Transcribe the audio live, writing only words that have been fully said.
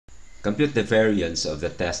Compute the variance of the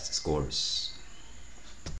test scores.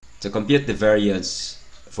 To compute the variance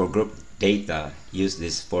for group data, use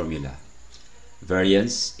this formula.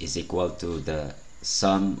 Variance is equal to the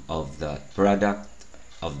sum of the product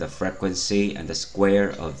of the frequency and the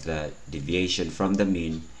square of the deviation from the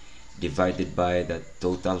mean divided by the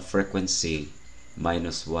total frequency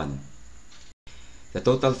minus 1. The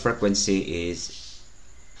total frequency is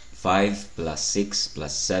 5 plus 6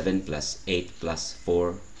 plus 7 plus 8 plus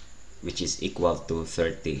 4, which is equal to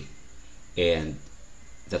 30. And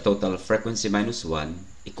the total frequency minus 1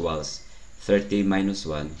 equals 30 minus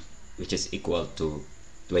 1, which is equal to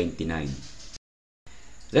 29.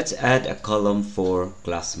 Let's add a column for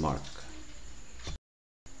class mark.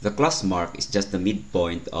 The class mark is just the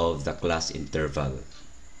midpoint of the class interval.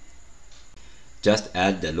 Just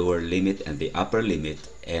add the lower limit and the upper limit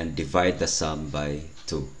and divide the sum by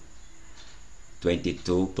 2.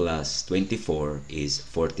 22 plus 24 is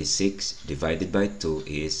 46, divided by 2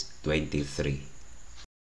 is 23.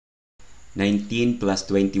 19 plus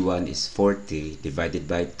 21 is 40, divided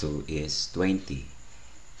by 2 is 20.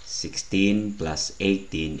 16 plus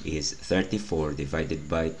 18 is 34, divided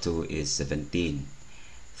by 2 is 17.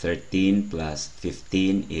 13 plus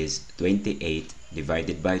 15 is 28,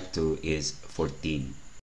 divided by 2 is 14.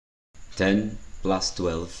 10 plus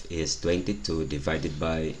 12 is 22, divided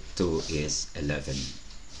by 2 is 11.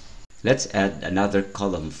 Let's add another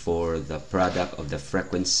column for the product of the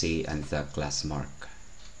frequency and the class mark.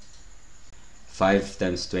 5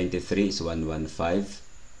 times 23 is 115.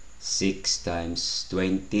 6 times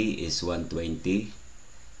 20 is 120.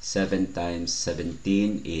 7 times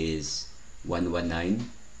 17 is 119.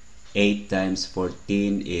 8 times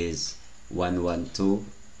 14 is 112.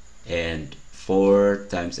 And 4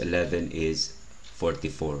 times 11 is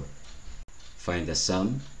 44. Find the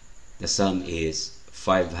sum. The sum is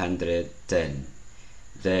 510.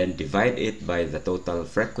 Then divide it by the total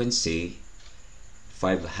frequency.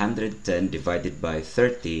 510 divided by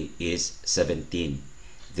 30 is 17.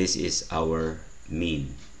 This is our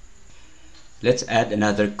mean. Let's add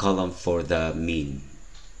another column for the mean.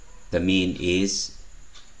 The mean is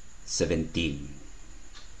 17.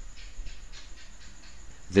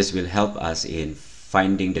 This will help us in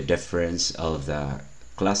finding the difference of the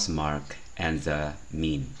class mark and the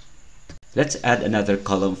mean. Let's add another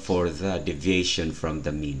column for the deviation from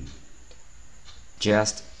the mean.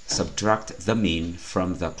 Just subtract the mean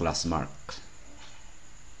from the class mark.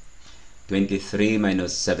 23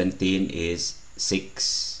 minus 17 is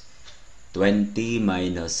 6. 20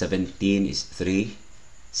 minus 17 is 3.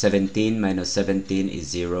 17 minus 17 is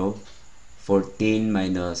 0. 14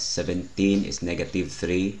 minus 17 is negative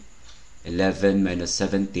 3. 11 minus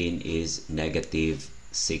 17 is negative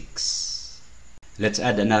 6. Let's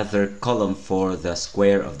add another column for the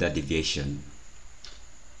square of the deviation.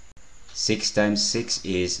 6 times 6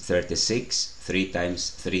 is 36. 3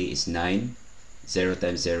 times 3 is 9. 0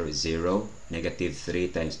 times 0 is 0. Negative 3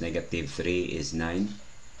 times negative 3 is 9.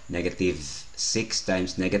 Negative 6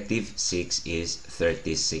 times negative 6 is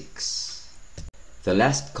 36. The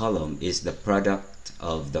last column is the product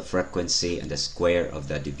of the frequency and the square of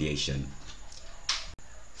the deviation.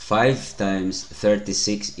 5 times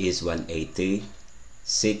 36 is 180.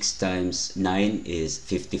 6 times 9 is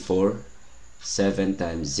 54. 7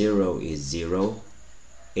 times 0 is 0.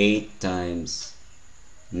 8 times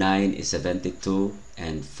 9 is 72,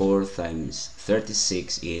 and 4 times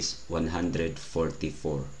 36 is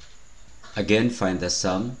 144. Again, find the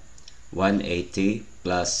sum. 180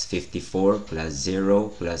 plus 54 plus 0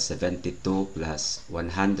 plus 72 plus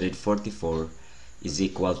 144 is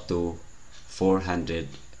equal to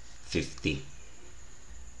 450.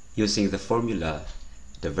 Using the formula,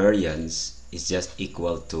 the variance is just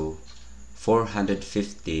equal to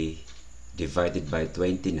 450 divided by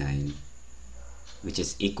 29, which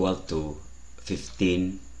is equal to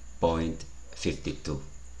 15.52.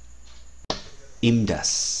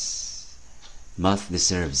 IMDAS. Math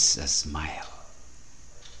deserves a smile.